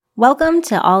Welcome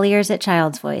to All Ears at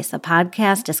Child's Voice, a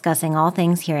podcast discussing all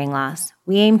things hearing loss.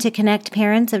 We aim to connect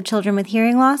parents of children with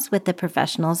hearing loss with the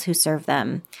professionals who serve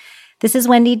them. This is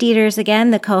Wendy Dieters again,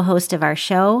 the co-host of our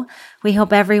show. We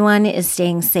hope everyone is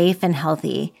staying safe and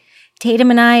healthy.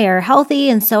 Tatum and I are healthy,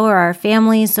 and so are our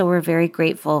families, so we're very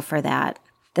grateful for that.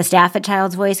 The staff at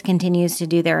Child's Voice continues to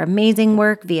do their amazing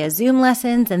work via Zoom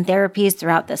lessons and therapies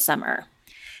throughout the summer.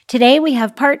 Today, we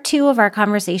have part 2 of our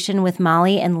conversation with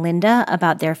Molly and Linda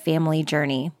about their family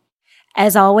journey.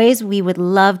 As always, we would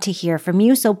love to hear from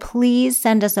you, so please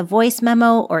send us a voice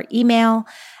memo or email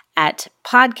at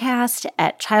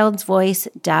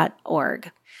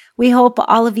podcast@childsvoice.org. We hope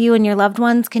all of you and your loved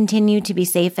ones continue to be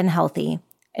safe and healthy.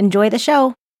 Enjoy the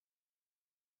show.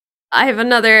 I have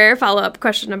another follow-up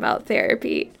question about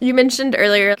therapy. You mentioned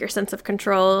earlier your sense of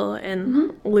control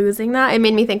and losing that. It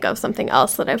made me think of something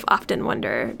else that I've often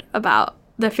wondered about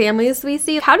the families we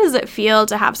see. How does it feel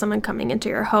to have someone coming into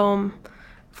your home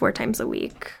 4 times a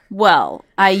week? Well,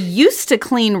 I used to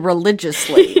clean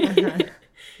religiously.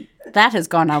 That has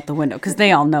gone out the window because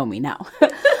they all know me now.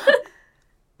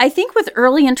 I think with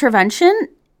early intervention,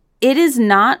 it is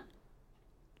not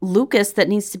Lucas that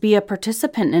needs to be a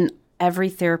participant in every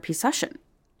therapy session.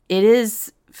 It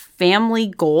is family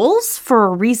goals for a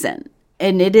reason.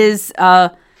 And it is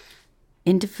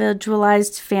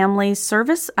individualized family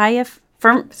service,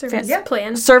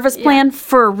 service plan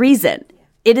for a reason.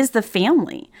 It is the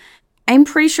family. I'm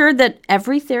pretty sure that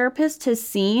every therapist has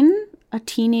seen a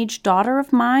teenage daughter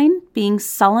of mine being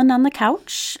sullen on the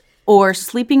couch or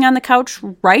sleeping on the couch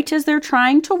right as they're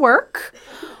trying to work.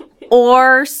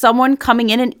 Or someone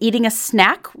coming in and eating a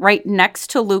snack right next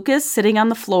to Lucas sitting on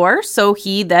the floor. So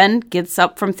he then gets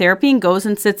up from therapy and goes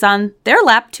and sits on their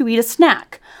lap to eat a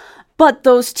snack. But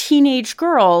those teenage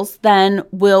girls then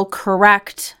will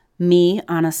correct me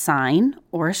on a sign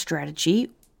or a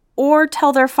strategy or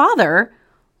tell their father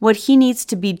what he needs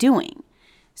to be doing.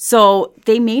 So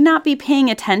they may not be paying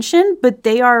attention, but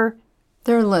they're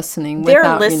listening.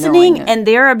 They're listening and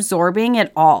they're absorbing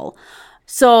it all.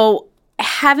 So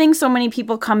having so many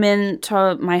people come in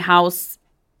to my house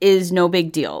is no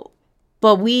big deal.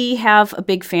 But we have a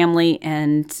big family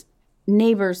and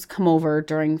neighbors come over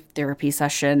during therapy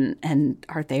session and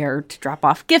are there to drop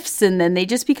off gifts, and then they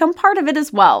just become part of it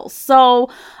as well. So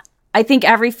I think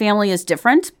every family is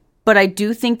different, but I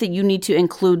do think that you need to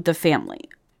include the family.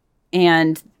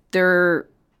 And there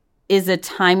is a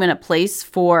time and a place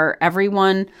for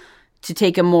everyone to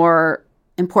take a more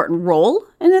important role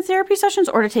in the therapy sessions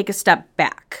or to take a step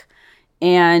back.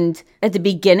 And at the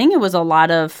beginning, it was a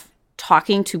lot of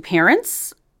talking to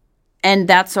parents, and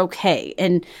that's okay.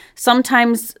 And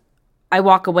sometimes I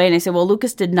walk away and I say, well,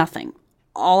 Lucas did nothing.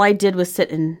 All I did was sit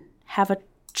and have a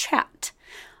chat.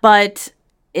 But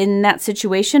in that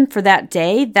situation for that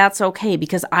day, that's okay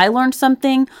because I learned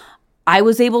something. I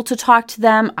was able to talk to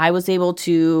them. I was able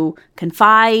to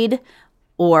confide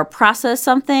or process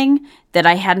something that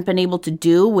I hadn't been able to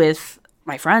do with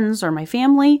my friends or my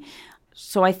family.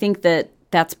 So I think that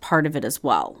that's part of it as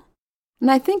well. And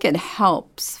I think it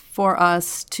helps for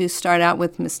us to start out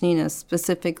with Miss Nina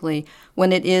specifically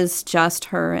when it is just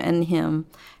her and him.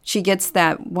 She gets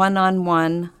that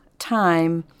one-on-one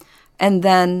time, and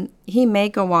then he may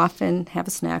go off and have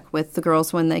a snack with the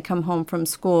girls when they come home from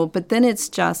school, but then it's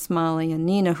just Molly and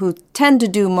Nina who tend to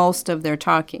do most of their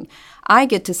talking. I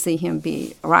get to see him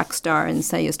be a rock star and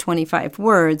say his 25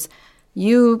 words.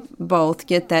 You both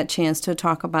get that chance to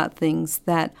talk about things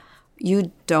that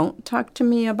you don't talk to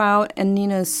me about, and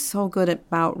Nina is so good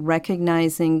about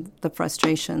recognizing the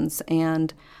frustrations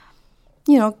and,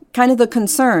 kind of the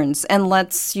concerns and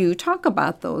lets you talk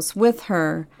about those with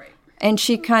her. Right. And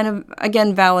she kind of,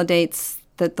 again, validates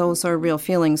that those are real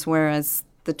feelings, whereas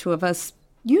the two of us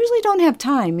usually don't have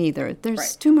time either.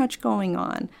 There's too much going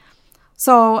on.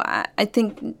 So I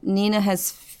think Nina has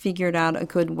figured out a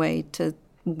good way to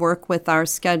work with our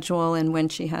schedule and when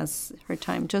she has her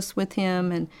time just with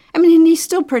him. And he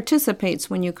still participates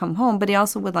when you come home, but he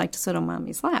also would like to sit on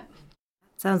Mommy's lap.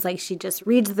 Sounds like she just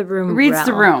reads the room. Reads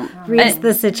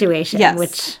the situation, yes.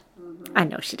 Which I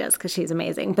know she does because she's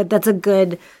amazing. But that's a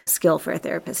good skill for a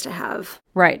therapist to have.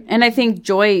 Right. And I think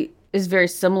Joy is very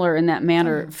similar in that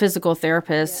manner, physical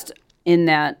therapist, in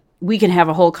that we can have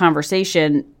a whole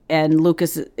conversation and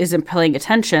Lucas isn't paying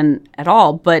attention at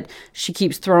all, but she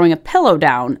keeps throwing a pillow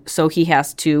down, so he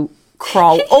has to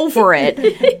crawl over it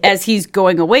as he's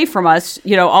going away from us.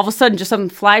 All of a sudden just something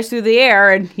flies through the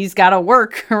air and he's got to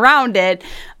work around it.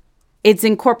 It's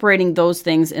incorporating those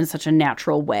things in such a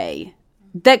natural way.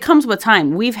 That comes with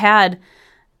time. We've had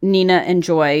Nina and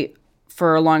Joy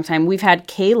for a long time. We've had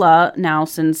Kayla now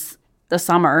since the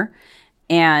summer,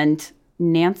 and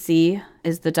Nancy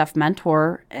is the deaf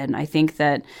mentor, and I think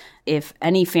that if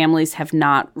any families have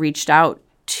not reached out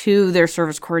to their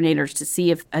service coordinators to see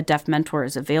if a deaf mentor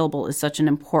is available is such an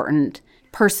important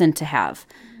person to have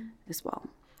as well.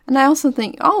 And I also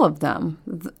think all of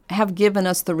them have given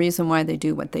us the reason why they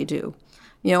do what they do.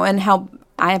 And how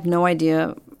I have no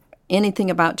idea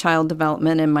anything about child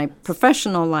development in my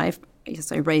professional life.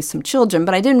 Yes, I raised some children,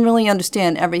 but I didn't really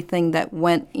understand everything that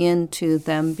went into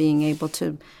them being able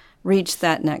to reach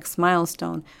that next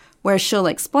milestone, where she'll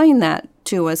explain that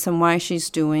to us and why she's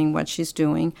doing what she's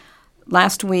doing.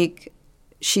 Last week,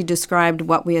 she described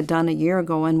what we had done a year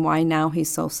ago and why now he's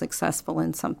so successful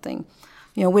in something,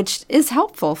 which is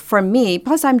helpful for me.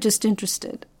 Plus, I'm just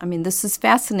interested. I mean, this is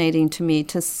fascinating to me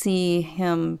to see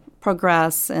him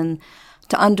progress and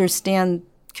to understand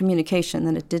communication,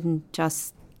 that it didn't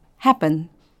just happen.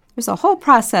 There's a whole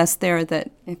process there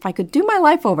that if I could do my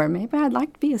life over, maybe I'd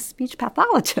like to be a speech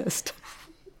pathologist.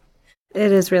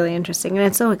 It is really interesting, and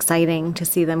it's so exciting to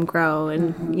see them grow.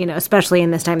 And, especially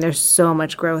in this time, there's so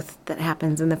much growth that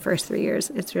happens in the first 3 years.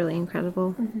 It's really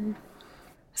incredible. Mm-hmm.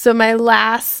 So my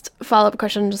last follow-up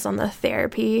question just on the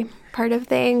therapy part of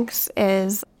things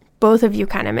is both of you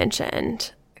kind of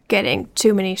mentioned getting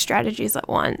too many strategies at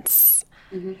once,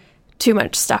 too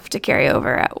much stuff to carry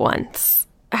over at once.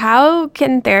 How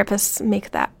can therapists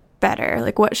make that better?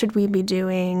 Like, what should we be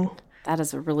doing? That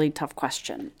is a really tough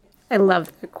question. I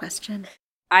love the question.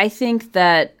 I think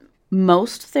that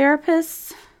most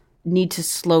therapists need to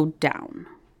slow down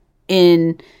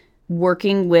in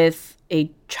working with a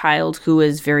child who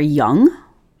is very young.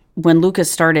 When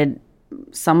Lucas started,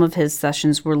 some of his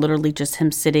sessions were literally just him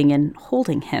sitting and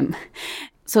holding him.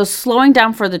 So slowing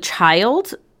down for the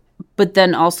child, but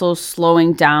then also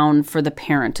slowing down for the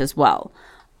parent as well.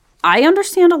 I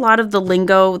understand a lot of the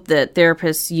lingo that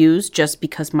therapists use just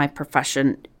because my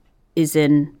profession is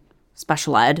in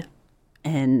special ed.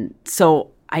 And so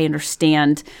I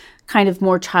understand kind of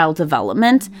more child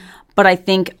development, but I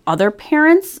think other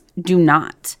parents do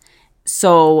not.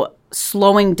 So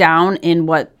slowing down in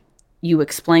what you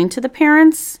explain to the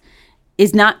parents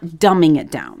is not dumbing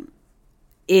it down.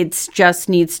 It just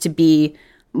needs to be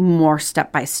more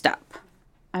step by step.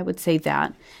 I would say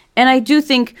that. And I do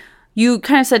think you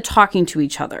kind of said talking to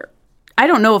each other. I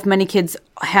don't know if many kids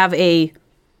have a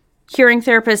hearing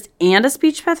therapist and a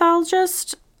speech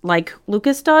pathologist like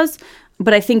Lucas does,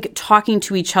 but I think talking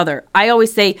to each other. I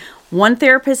always say one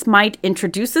therapist might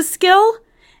introduce a skill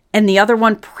and the other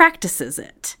one practices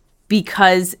it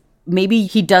because maybe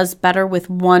he does better with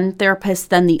one therapist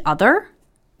than the other.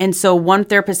 And so one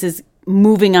therapist is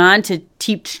moving on to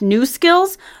teach new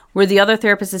skills where the other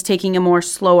therapist is taking a more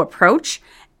slow approach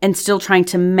and still trying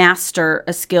to master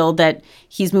a skill that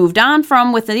he's moved on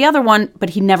from with the other one,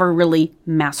 but he never really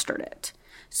mastered it.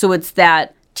 So it's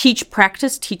that teach,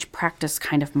 practice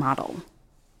kind of model.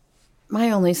 My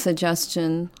only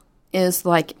suggestion is,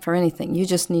 like for anything, you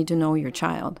just need to know your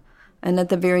child. And at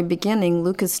the very beginning,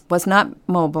 Lucas was not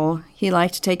mobile. He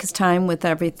liked to take his time with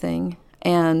everything.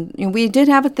 And we did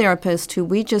have a therapist who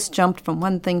we just jumped from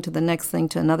one thing to the next thing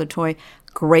to another toy.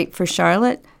 Great for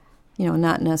Charlotte,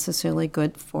 not necessarily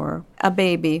good for a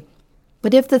baby.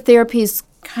 But if the therapies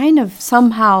kind of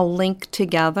somehow link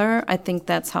together, I think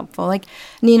that's helpful. Like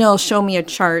Nina will show me a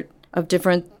chart of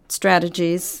different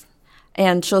strategies,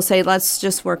 and she'll say, let's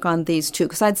just work on these two.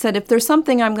 Because I'd said, if there's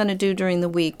something I'm going to do during the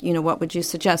week, what would you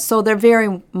suggest? So they're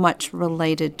very much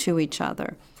related to each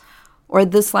other. Or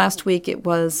this last week, it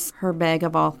was her bag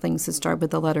of all things that start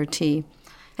with the letter T.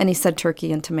 And he said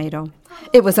turkey and tomato.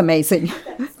 It was amazing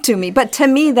to me. But to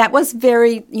me, that was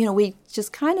very, we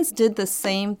just kind of did the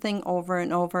same thing over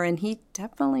and over, and he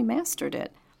definitely mastered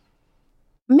it.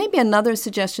 Maybe another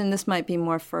suggestion, this might be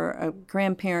more for a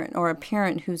grandparent or a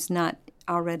parent who's not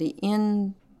already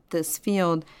in this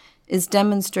field, is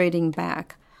demonstrating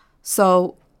back.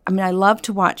 So, I love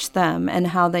to watch them and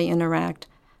how they interact.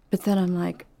 But then I'm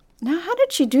like, now, how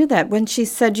did she do that? When she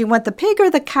said, you want the pig or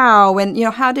the cow? And,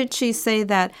 how did she say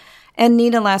that? And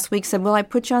Nina last week said, will I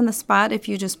put you on the spot if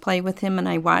you just play with him and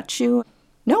I watch you?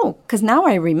 No, because now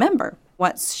I remember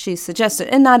what she suggested.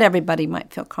 And not everybody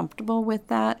might feel comfortable with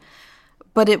that.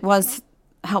 But it was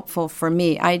helpful for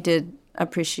me. I did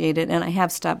appreciate it. And I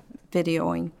have stopped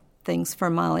videoing things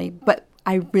for Molly. But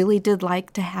I really did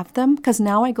like to have them because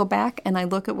now I go back and I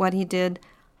look at what he did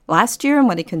last year and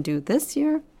what he can do this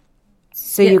year.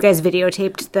 So you guys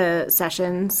videotaped the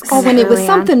sessions? Oh, when it was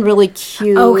something really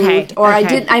cute. Okay. Or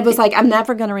I was like, I'm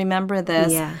never going to remember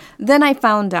this. Yeah. Then I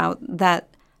found out that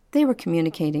They were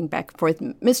communicating back and forth.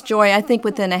 Miss Joy, I think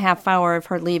within a half hour of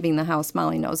her leaving the house,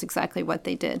 Molly knows exactly what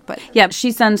they did. But yeah,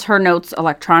 she sends her notes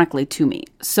electronically to me.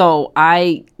 So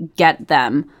I get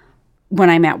them when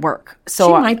I'm at work.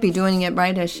 So she might be doing it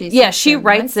right as she says. Yeah, she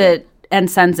writes it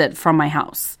and sends it from my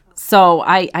house. So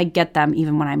I get them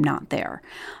even when I'm not there.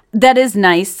 That is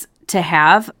nice to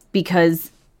have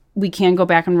because we can go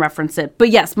back and reference it. But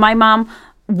yes, my mom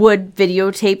would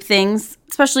videotape things,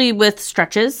 especially with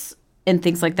stretches and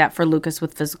things like that for Lucas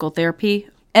with physical therapy.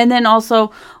 And then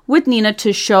also with Nina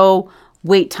to show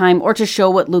wait time or to show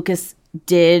what Lucas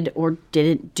did or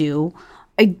didn't do.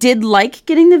 I did like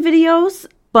getting the videos,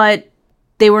 but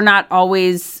they were not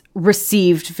always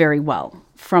received very well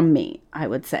from me, I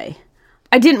would say.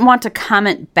 I didn't want to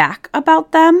comment back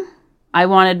about them. I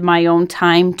wanted my own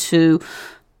time to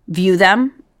view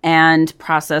them and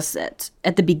process it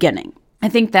at the beginning. I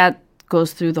think that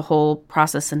goes through the whole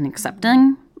process and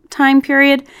accepting time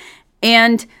period.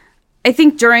 And I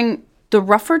think during the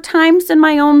rougher times in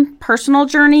my own personal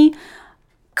journey,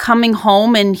 coming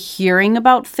home and hearing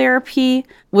about therapy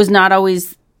was not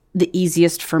always the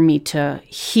easiest for me to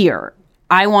hear.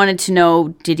 I wanted to know,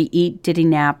 did he eat? Did he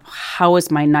nap? How is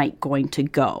my night going to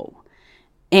go?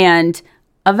 And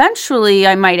eventually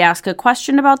I might ask a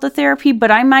question about the therapy, but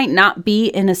I might not be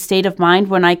in a state of mind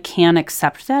when I can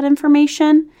accept that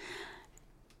information.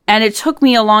 And it took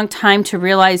me a long time to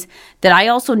realize that I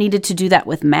also needed to do that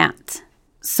with Matt.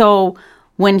 So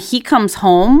when he comes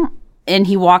home and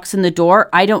he walks in the door,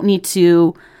 I don't need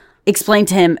to explain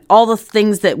to him all the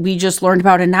things that we just learned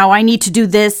about, and now I need to do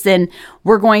this, and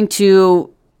we're going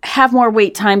to have more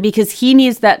wait time because he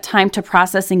needs that time to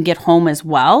process and get home as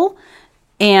well.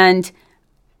 And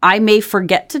I may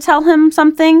forget to tell him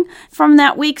something from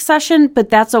that week session, but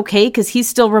that's okay because he's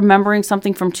still remembering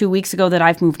something from 2 weeks ago that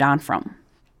I've moved on from.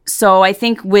 So I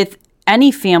think with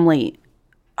any family,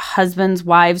 husbands,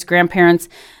 wives, grandparents,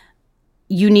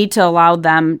 you need to allow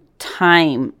them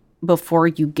time before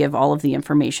you give all of the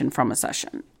information from a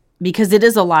session because it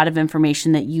is a lot of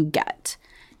information that you get.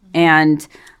 And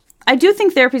I do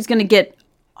think therapy is going to get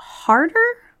harder,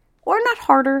 or not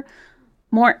harder,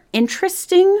 more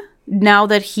interesting now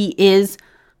that he is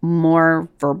more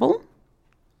verbal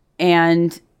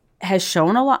and has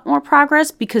shown a lot more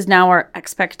progress because now our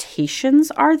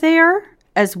expectations are there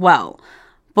as well.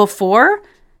 Before,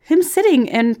 him sitting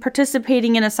and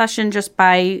participating in a session just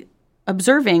by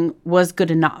observing was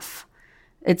good enough.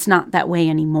 It's not that way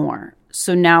anymore.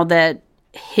 So now that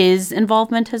his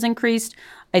involvement has increased,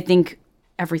 I think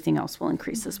everything else will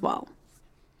increase as well.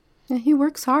 Yeah, he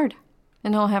works hard,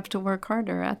 and he'll have to work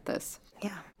harder at this.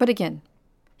 Yeah. But again,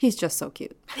 he's just so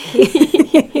cute.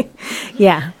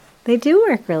 Yeah. They do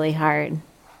work really hard.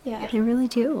 Yeah. They really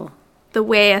do. The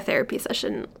way a therapy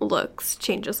session looks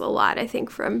changes a lot, I think,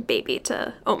 from baby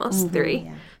to almost 3.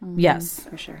 Yeah. Yes.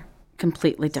 For sure.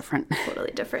 Completely different.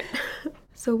 Totally different.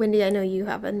 So, Wendy, I know you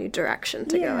have a new direction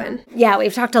to go in. Yeah,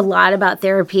 we've talked a lot about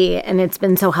therapy, and it's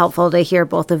been so helpful to hear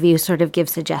both of you sort of give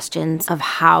suggestions of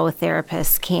how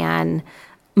therapists can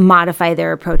modify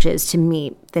their approaches to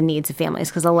meet the needs of families,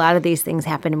 because a lot of these things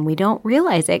happen and we don't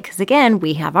realize it because, again,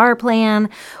 we have our plan.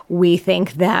 We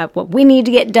think that what we need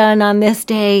to get done on this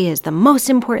day is the most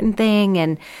important thing,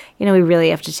 and we really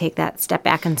have to take that step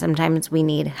back, and sometimes we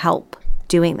need help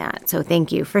doing that. So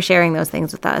thank you for sharing those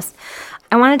things with us.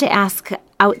 I wanted to ask,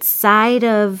 outside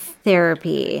of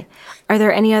therapy, are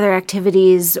there any other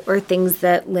activities or things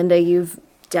that, Linda, you've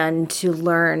done to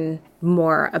learn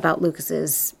more about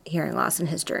Lucas's hearing loss and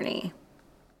his journey?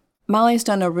 Molly's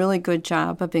done a really good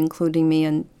job of including me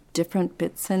in different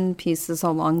bits and pieces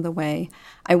along the way.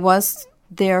 I was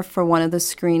there for one of the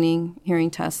screening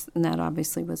hearing tests, and that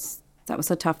obviously was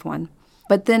a tough one.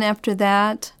 But then after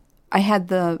that, I had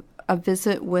a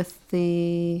visit with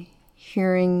the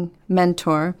hearing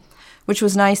mentor, which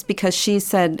was nice because she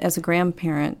said, as a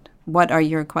grandparent, what are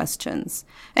your questions?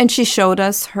 And she showed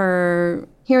us her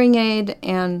hearing aid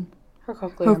and her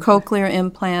cochlear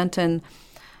implant, and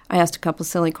I asked a couple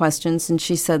silly questions, and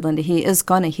she said, Linda, he is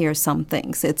going to hear some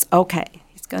things. It's okay.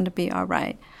 He's going to be all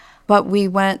right. But we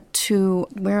went to,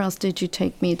 where else did you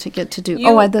take me to get to do?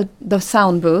 The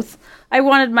sound booth. I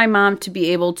wanted my mom to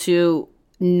be able to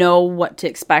know what to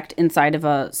expect inside of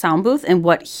a sound booth and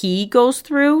what he goes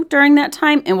through during that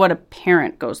time and what a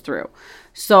parent goes through.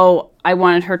 So I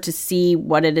wanted her to see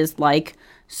what it is like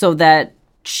so that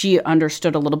she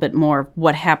understood a little bit more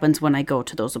what happens when I go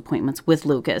to those appointments with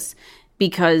Lucas,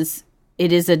 because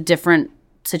it is a different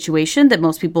situation that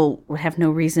most people would have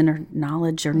no reason or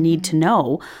knowledge or need to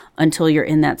know until you're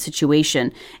in that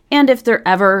situation. And if there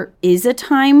ever is a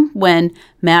time when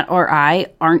Matt or I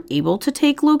aren't able to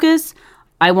take Lucas,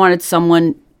 I wanted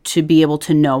someone to be able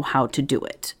to know how to do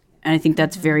it. And I think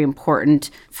that's very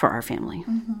important for our family.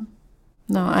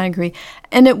 No, I agree.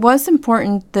 And it was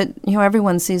important that,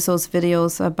 everyone sees those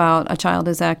videos about a child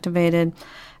is activated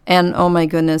and, oh my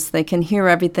goodness, they can hear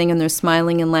everything and they're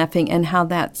smiling and laughing, and how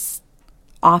that's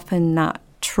often not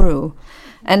true,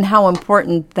 and how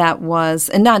important that was,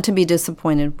 and not to be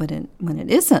disappointed when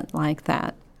it isn't like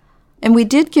that. And we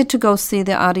did get to go see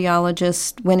the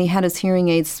audiologist when he had his hearing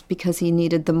aids because he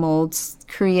needed the molds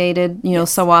created,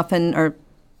 so often, or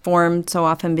formed so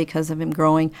often because of him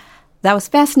growing. That was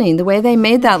fascinating, the way they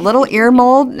made that little ear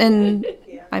mold, and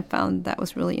I found that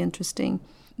was really interesting.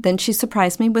 Then she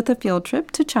surprised me with a field trip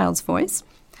to Child's Voice.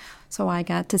 So I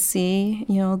got to see,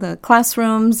 the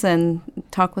classrooms and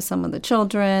talk with some of the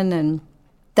children, and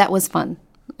that was fun.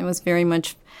 It was very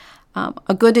much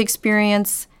a good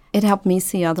experience. It helped me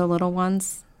see other little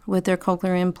ones with their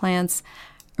cochlear implants.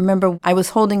 Remember, I was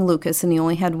holding Lucas, and he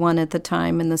only had one at the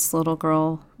time, and this little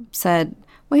girl said,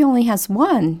 well, he only has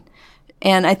one.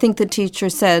 And I think the teacher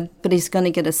said, but he's going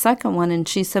to get a second one. And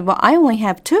she said, well, I only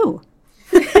have two.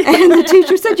 And the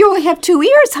teacher said, you only have 2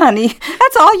 ears, honey.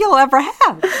 That's all you'll ever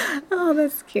have. Oh,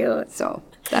 that's cute. So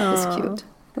that was cute.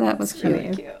 That was cute.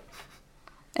 Really cute.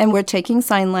 And we're taking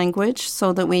sign language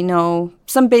so that we know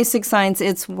some basic signs.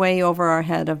 It's way over our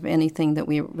head of anything that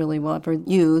we really will ever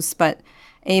use. But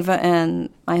Ava and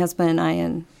my husband and I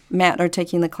and Matt are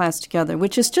taking the class together,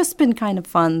 which has just been kind of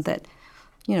fun that,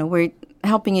 we're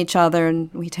helping each other,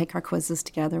 and we take our quizzes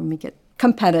together and we get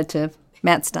competitive.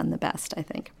 Matt's done the best, I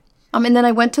think. And then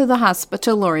I went to the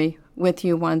hospital, Lori, with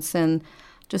you once, and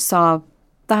just saw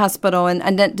the hospital, and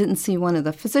I didn't see one of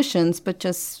the physicians, but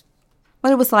just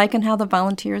what it was like and how the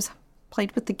volunteers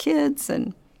played with the kids,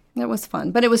 and it was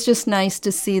fun. But it was just nice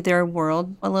to see their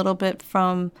world a little bit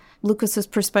from Lucas's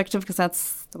perspective, because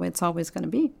that's the way it's always going to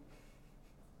be.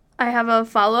 I have a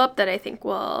follow-up that I think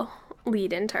will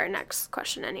lead into our next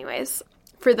question anyways.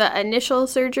 For the initial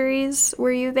surgeries,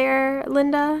 were you there,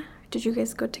 Linda? Did you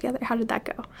guys go together? How did that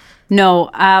go?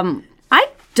 No, I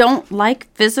don't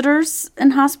like visitors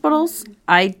in hospitals.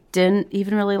 I didn't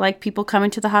even really like people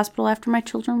coming to the hospital after my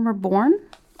children were born.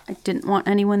 I didn't want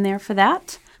anyone there for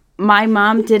that. My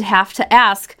mom did have to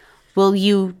ask, will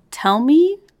you tell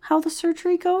me how the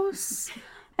surgery goes?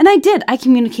 And I did. I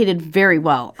communicated very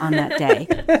well on that day.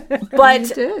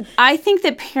 But I think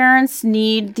that parents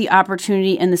need the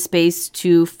opportunity and the space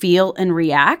to feel and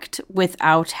react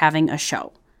without having a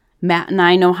show. Matt and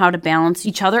I know how to balance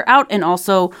each other out, and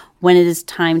also when it is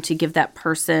time to give that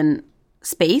person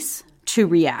space to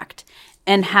react.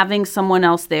 And having someone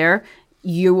else there,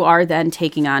 you are then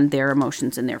taking on their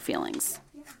emotions and their feelings.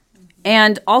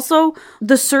 And also,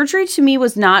 the surgery to me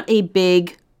was not a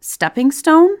big stepping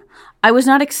stone. I was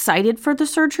not excited for the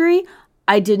surgery.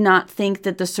 I did not think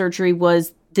that the surgery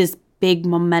was this big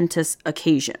momentous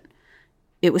occasion.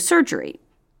 It was surgery.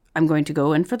 I'm going to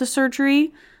go in for the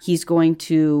surgery. He's going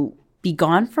to be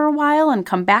gone for a while and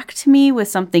come back to me with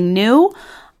something new.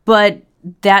 But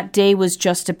that day was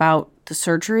just about the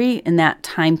surgery in that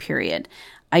time period.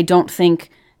 I don't think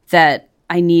that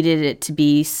I needed it to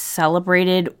be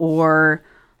celebrated, or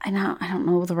I don't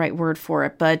know the right word for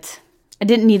it, but I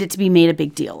didn't need it to be made a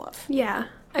big deal of. Yeah.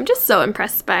 I'm just so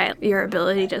impressed by your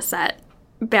ability to set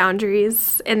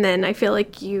boundaries, and then I feel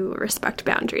like you respect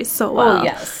boundaries so well. Oh,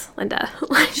 yes. Linda.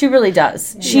 She really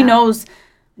does. She knows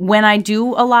when I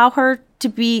do allow her to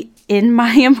be in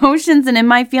my emotions and in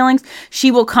my feelings,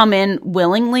 she will come in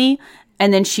willingly,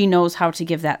 and then she knows how to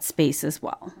give that space as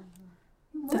well.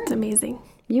 That's amazing.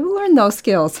 You learn those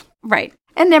skills. Right.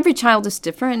 And every child is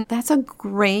different. That's a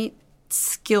great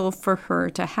skill for her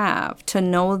to have, to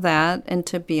know that and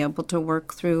to be able to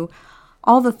work through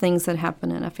all the things that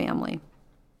happen in a family.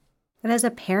 And as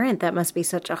a parent, that must be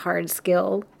such a hard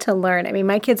skill to learn. I mean,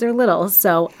 my kids are little,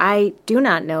 so I do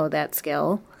not know that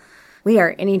skill. We are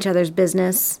in each other's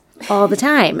business all the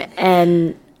time.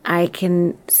 And I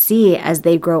can see as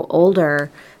they grow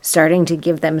older, starting to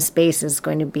give them space is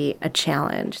going to be a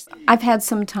challenge. I've had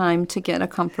some time to get a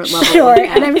comfort level. Sure,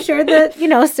 and I'm sure that,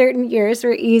 certain years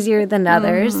were easier than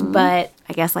others, but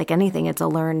I guess like anything, it's a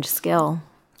learned skill.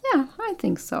 Yeah, I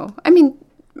think so. I mean,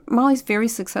 Molly's very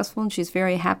successful and she's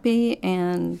very happy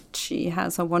and she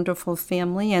has a wonderful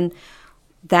family, and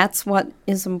that's what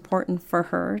is important for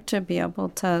her, to be able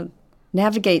to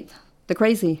navigate the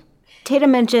crazy. Tata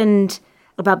mentioned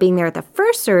about being there at the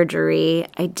first surgery.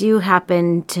 I do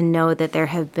happen to know that there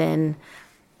have been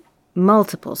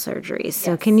multiple surgeries. Yes.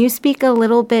 So can you speak a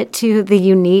little bit to the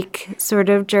unique sort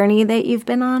of journey that you've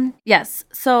been on? Yes.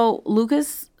 So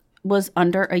Lucas was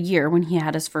under a year when he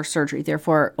had his first surgery.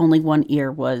 Therefore, only one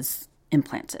ear was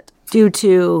implanted. Due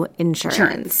to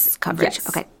insurance coverage. Yes.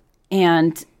 Okay.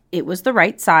 And it was the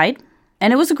right side.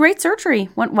 And it was a great surgery.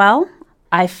 Went well.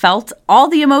 I felt all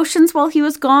the emotions while he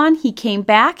was gone. He came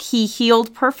back. He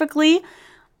healed perfectly.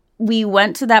 We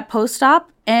went to that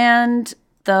post-op, and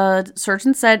the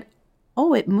surgeon said,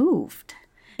 oh, it moved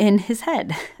in his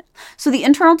head. So the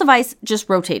internal device just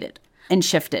rotated and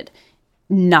shifted.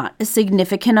 Not a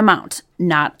significant amount,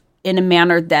 not in a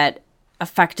manner that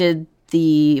affected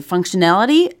the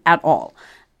functionality at all.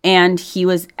 And he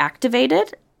was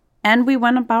activated, and we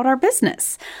went about our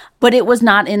business. But it was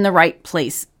not in the right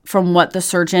place from what the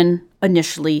surgeon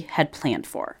initially had planned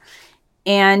for.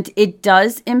 And it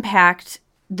does impact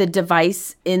the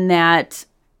device in that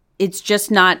it's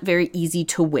just not very easy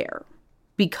to wear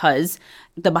because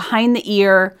the behind the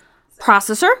ear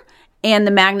processor and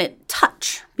the magnet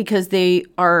touch because they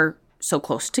are so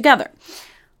close together.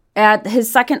 At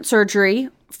his second surgery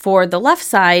for the left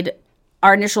side,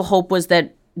 our initial hope was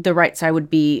that the right side would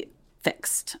be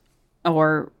fixed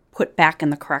or put back in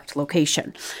the correct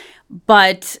location.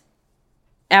 But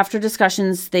after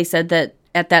discussions, they said that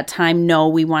at that time, no,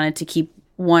 we wanted to keep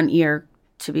one ear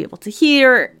to be able to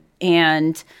hear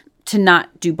and to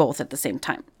not do both at the same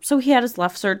time. So he had his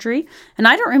left surgery, and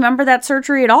I don't remember that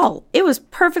surgery at all. It was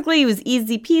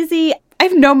easy peasy. I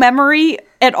have no memory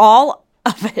at all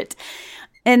of it.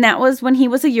 And that was when he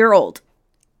was a year old.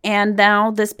 And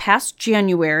now this past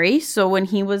January, so when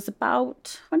he was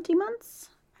about 20 months,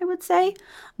 I would say,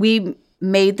 we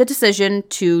made the decision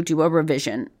to do a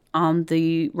revision on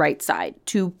the right side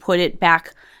to put it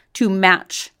back to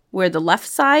match where the left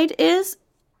side is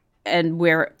and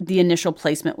where the initial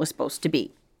placement was supposed to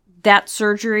be. That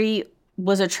surgery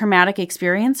was a traumatic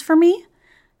experience for me.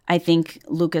 I think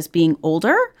Lucas being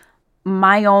older,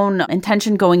 my own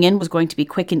intention going in was going to be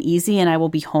quick and easy and I will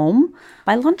be home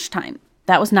by lunchtime.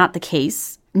 That was not the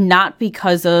case, not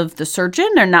because of the surgeon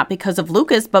or not because of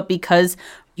Lucas, but because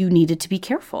you needed to be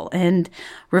careful. And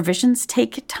revisions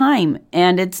take time,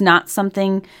 and it's not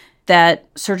something that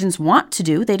surgeons want to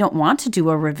do. They don't want to do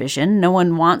a revision. No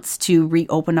one wants to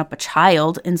reopen up a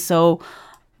child. And so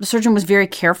the surgeon was very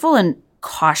careful and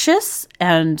cautious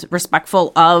and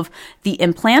respectful of the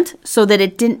implant so that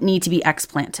it didn't need to be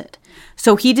explanted.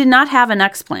 So he did not have an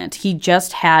explant. He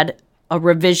just had a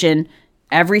revision.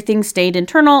 Everything stayed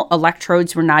internal.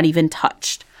 Electrodes were not even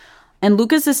touched. And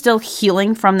Lucas is still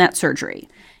healing from that surgery.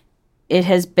 It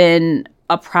has been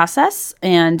a process,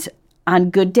 and on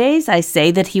good days, I say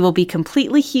that he will be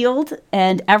completely healed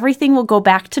and everything will go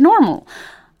back to normal.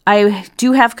 I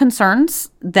do have concerns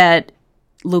that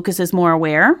Lucas is more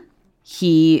aware.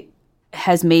 He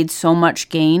has made so much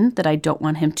gain that I don't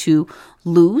want him to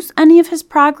lose any of his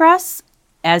progress,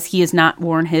 as he has not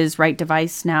worn his right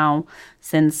device now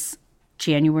since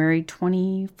January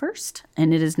 21st,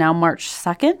 and it is now March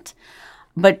 2nd.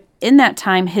 But in that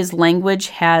time, his language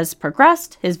has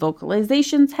progressed. His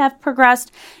vocalizations have progressed.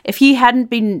 If he hadn't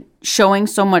been showing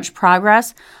so much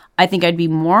progress, I think I'd be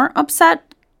more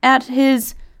upset at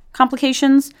his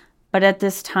complications. But at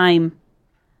this time,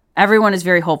 everyone is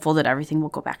very hopeful that everything will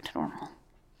go back to normal.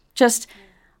 Just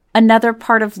another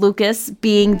part of Lucas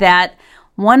being that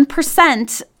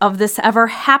 1% of this ever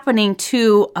happening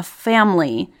to a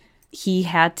family, he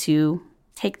had to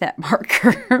take that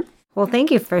marker. Well,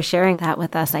 thank you for sharing that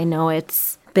with us. I know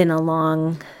it's been a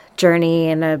long journey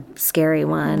and a scary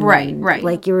one. Right.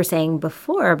 Like you were saying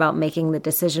before about making the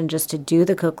decision just to do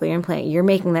the cochlear implant, you're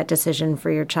making that decision for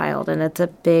your child, and it's a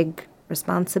big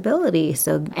responsibility.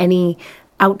 So any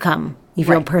outcome you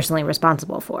feel personally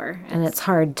responsible for, and it's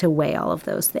hard to weigh all of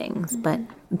those things. But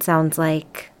it sounds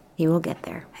like he will get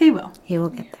there. He will. He will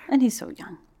get there. And he's so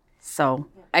young. So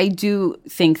I do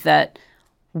think that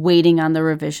waiting on the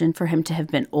revision for him to have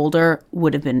been older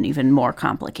would have been even more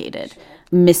complicated.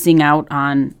 Missing out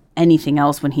on anything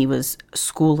else when he was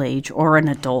school age or an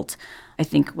adult, I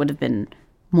think would have been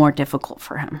more difficult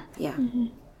for him. Yeah. Mm-hmm.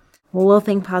 Well, we'll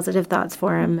think positive thoughts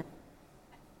for him.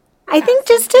 I think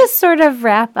just to sort of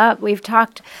wrap up, we've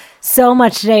talked so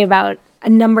much today about a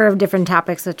number of different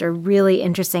topics which are really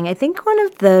interesting. I think one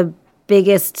of the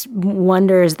biggest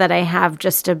wonders that I have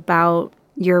just about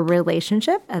your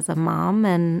relationship as a mom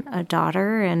and a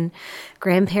daughter and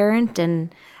grandparent,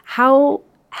 and how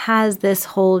has this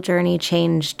whole journey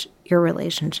changed your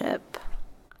relationship?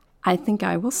 I think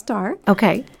I will start.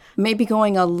 Okay. Maybe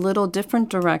going a little different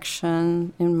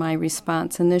direction in my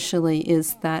response initially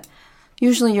is that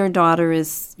usually your daughter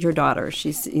is your daughter.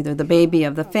 She's either the baby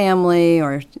of the family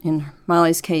or, in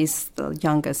Molly's case, the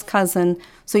youngest cousin.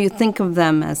 So you think of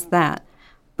them as that.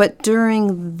 But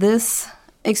during this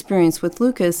experience with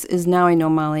Lucas is now I know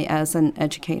Molly as an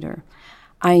educator.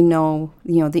 I know,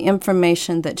 the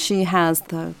information that she has,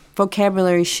 the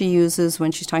vocabulary she uses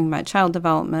when she's talking about child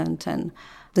development and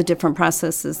the different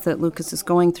processes that Lucas is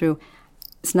going through.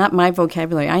 It's not my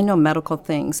vocabulary. I know medical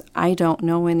things. I don't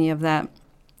know any of that.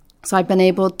 So I've been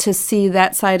able to see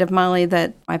that side of Molly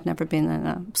that I've never been in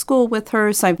a school with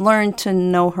her, so I've learned to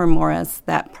know her more as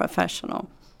that professional.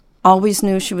 Always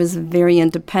knew she was very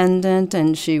independent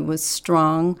and she was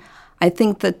strong. I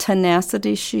think the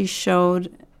tenacity she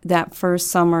showed that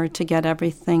first summer to get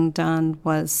everything done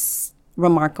was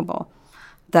remarkable.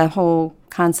 The whole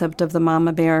concept of the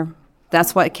mama bear,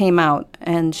 that's what came out,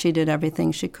 and she did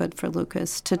everything she could for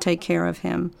Lucas to take care of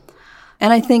him.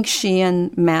 And I think she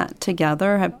and Matt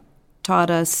together have taught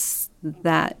us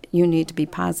that you need to be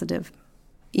positive,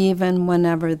 even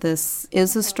whenever this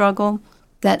is a struggle,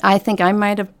 that I think I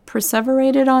might have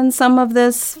perseverated on some of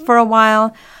this for a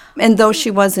while. And though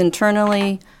she was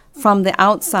internally, from the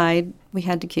outside, we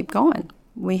had to keep going.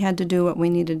 We had to do what we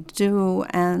needed to do,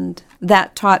 and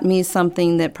that taught me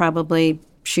something that probably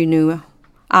she knew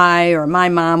I or my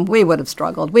mom, we would have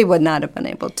struggled. We would not have been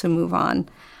able to move on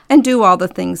and do all the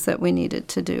things that we needed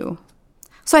to do.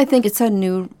 So I think it's a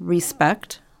new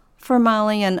respect for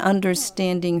Molly and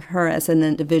understanding her as an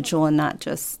individual and not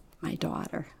just my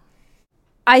daughter.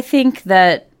 I think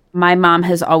that my mom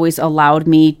has always allowed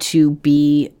me to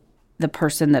be the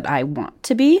person that I want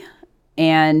to be,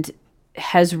 and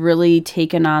has really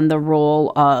taken on the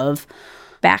role of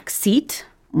backseat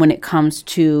when it comes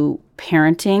to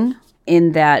parenting,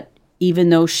 in that even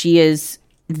though she is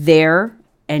there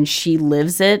and she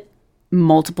lives it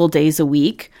multiple days a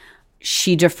week,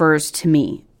 she defers to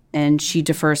me and she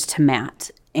defers to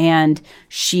Matt, and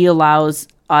she allows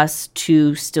us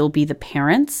to still be the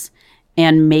parents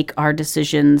and make our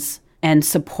decisions and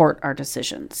support our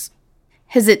decisions.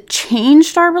 Has it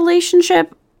changed our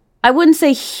relationship? I wouldn't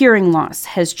say hearing loss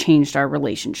has changed our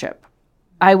relationship.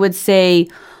 I would say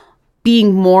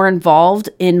being more involved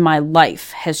in my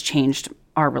life has changed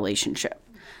our relationship.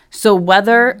 So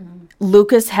whether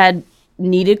Lucas had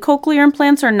needed cochlear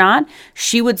implants or not,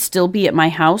 she would still be at my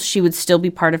house. She would still be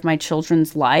part of my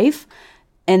children's life.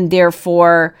 And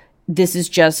therefore, this is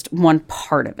just one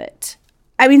part of it.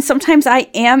 I mean, sometimes I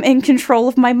am in control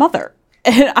of my mother.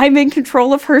 And I'm in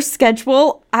control of her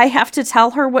schedule. I have to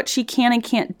tell her what she can and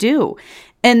can't do.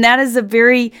 And that is a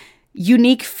very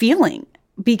unique feeling,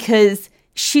 because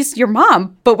she's your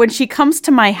mom. But when she comes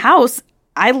to my house,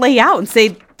 I lay out and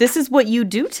say, this is what you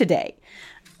do today.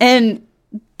 And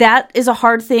that is a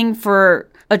hard thing for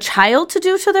a child to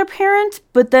do to their parent.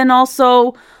 But then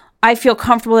also, I feel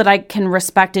comfortable that I can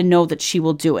respect and know that she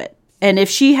will do it. And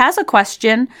if she has a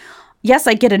question, yes,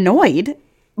 I get annoyed,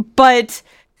 but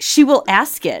she will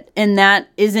ask it. And that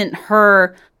isn't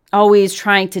her always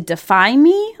trying to defy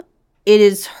me. It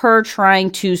is her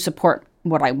trying to support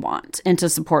what I want and to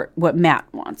support what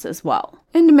Matt wants as well.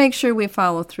 And to make sure we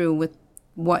follow through with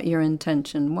what your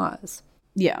intention was.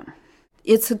 Yeah.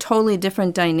 It's a totally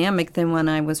different dynamic than when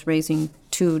I was raising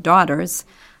two daughters.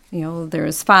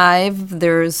 There's 5,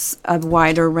 there's a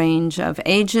wider range of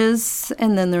ages,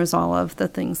 and then there's all of the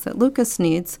things that Lucas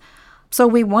needs. So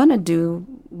we want to do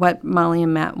what Molly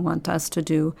and Matt want us to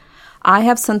do. I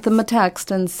have sent them a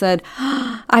text and said,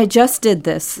 I just did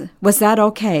this. Was that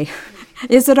okay?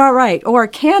 Is it all right? Or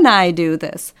can I do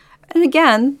this? And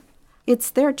again,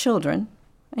 it's their children,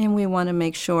 and we want to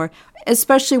make sure,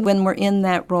 especially when we're in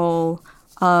that role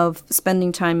of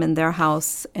spending time in their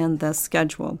house and the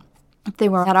schedule. If they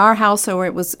were at our house or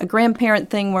it was a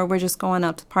grandparent thing where we're just going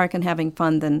out to the park and having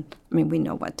fun, then, we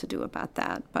know what to do about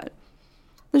that. But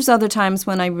there's other times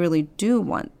when I really do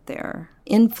want their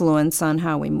influence on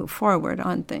how we move forward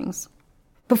on things.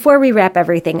 Before we wrap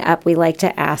everything up, we like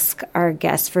to ask our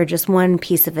guests for just one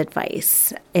piece of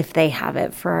advice, if they have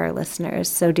it, for our listeners.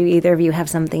 So do either of you have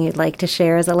something you'd like to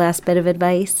share as a last bit of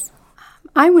advice?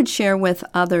 I would share with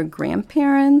other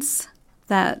grandparents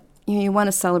that you want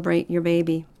to celebrate your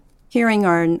baby, hearing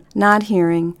or not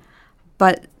hearing,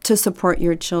 but to support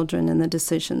your children in the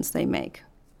decisions they make.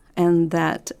 And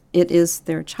that it is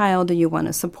their child, and you want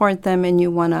to support them, and you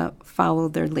want to follow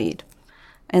their lead.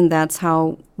 And that's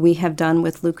how we have done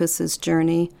with Lucas's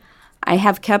journey. I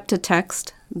have kept a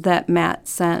text that Matt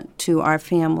sent to our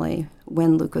family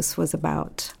when Lucas was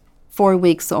about 4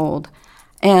 weeks old.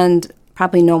 And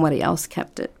probably nobody else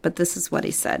kept it, but this is what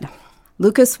he said.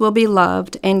 Lucas will be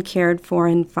loved and cared for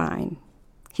and fine.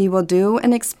 He will do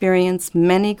and experience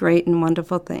many great and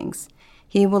wonderful things.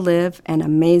 He will live an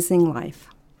amazing life.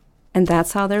 And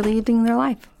that's how they're leading their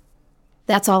life.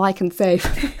 That's all I can say.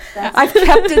 I've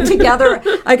kept it together.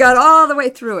 I got all the way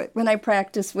through it. When I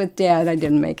practiced with Dad, I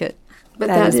didn't make it. But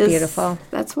that is beautiful.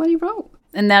 That's what he wrote.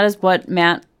 And that is what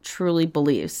Matt truly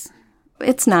believes.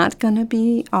 It's not going to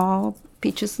be all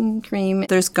peaches and cream.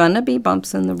 There's going to be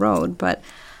bumps in the road, but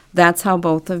that's how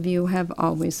both of you have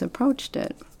always approached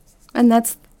it. And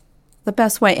that's the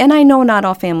best way. And I know not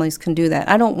all families can do that.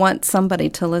 I don't want somebody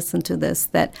to listen to this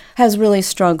that has really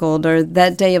struggled, or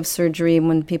that day of surgery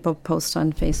when people post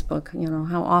on Facebook,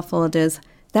 how awful it is.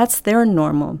 That's their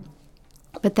normal.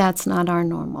 But that's not our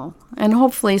normal. And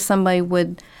hopefully somebody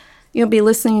would, be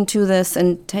listening to this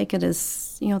and take it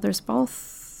as, there's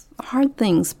both hard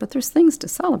things, but there's things to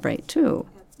celebrate too.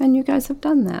 And you guys have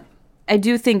done that. I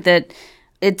do think that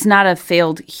it's not a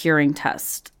failed hearing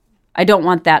test. I don't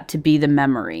want that to be the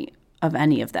memory of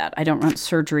any of that. I don't want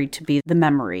surgery to be the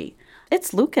memory.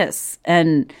 It's Lucas,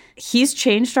 and he's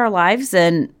changed our lives,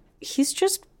 and he's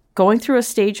just going through a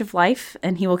stage of life,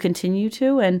 and he will continue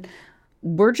to, and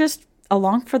we're just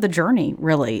along for the journey,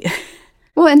 really.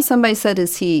 Well, and somebody said,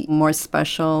 is he more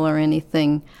special or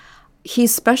anything?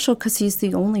 He's special because he's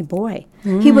the only boy.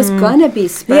 He was going to be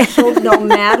special no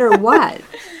matter what.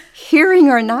 Hearing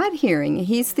or not hearing,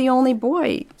 he's the only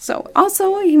boy. So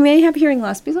also, he may have hearing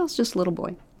loss, but he's also just a little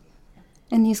boy.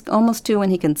 And he's almost 2,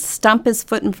 and he can stomp his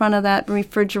foot in front of that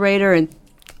refrigerator and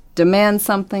demand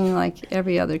something like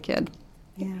every other kid.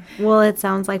 Yeah. Well, it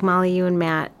sounds like, Molly, you and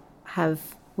Matt have,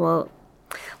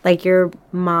 like your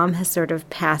mom has sort of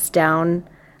passed down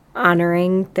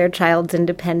honoring their child's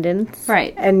independence.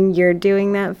 Right. And you're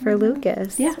doing that for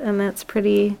Lucas. Yeah. And that's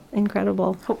pretty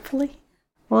incredible. Hopefully.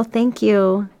 Well, thank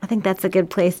you. I think that's a good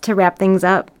place to wrap things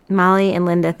up. Molly and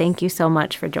Linda, thank you so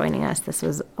much for joining us. This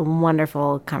was a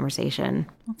wonderful conversation.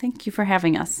 Well, thank you for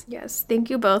having us. Yes, thank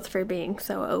you both for being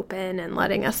so open and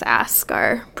letting us ask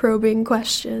our probing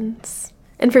questions,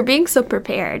 and for being so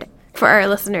prepared. For our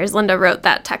listeners, Linda wrote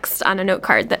that text on a note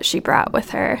card that she brought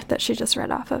with her that she just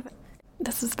read off of.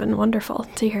 This has been wonderful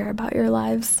to hear about your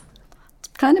lives. It's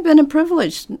kind of been a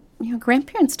privilege.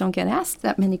 Grandparents don't get asked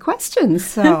that many questions,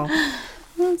 so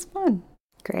it's fun.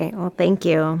 Great. Well, thank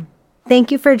you.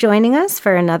 Thank you for joining us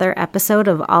for another episode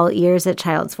of All Ears at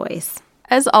Child's Voice.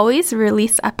 As always, we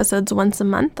release episodes once a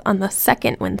month on the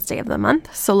second Wednesday of the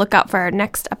month, so look out for our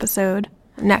next episode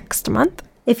next month.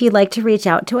 If you'd like to reach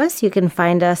out to us, you can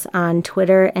find us on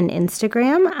Twitter and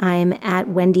Instagram. I'm at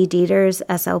Wendy Dieters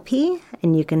SLP,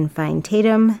 and you can find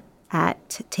Tatum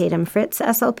at Tatum Fritz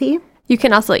SLP. You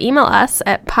can also email us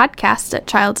at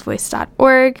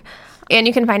podcast@childsvoice.org. And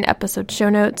you can find episode show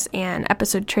notes and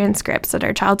episode transcripts at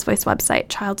our Child's Voice website,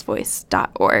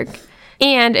 childsvoice.org.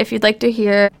 And if you'd like to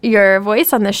hear your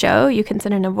voice on the show, you can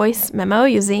send in a voice memo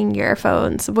using your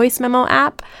phone's voice memo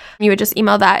app. You would just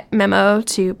email that memo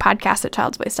to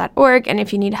podcast@childsvoice.org. And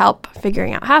if you need help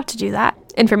figuring out how to do that,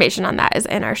 information on that is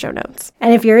in our show notes.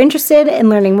 And if you're interested in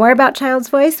learning more about Child's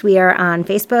Voice, we are on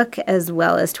Facebook as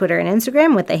well as Twitter and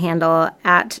Instagram with the handle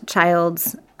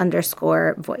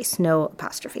 @childs_voice, no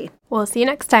apostrophe. We'll see you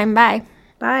next time. Bye.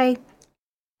 Bye.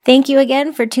 Thank you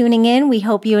again for tuning in. We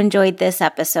hope you enjoyed this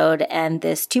episode and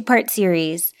this 2-part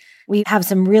series. We have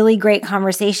some really great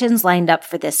conversations lined up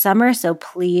for this summer, so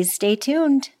please stay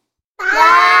tuned. Bye.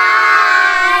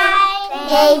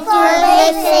 Thanks for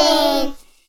listening.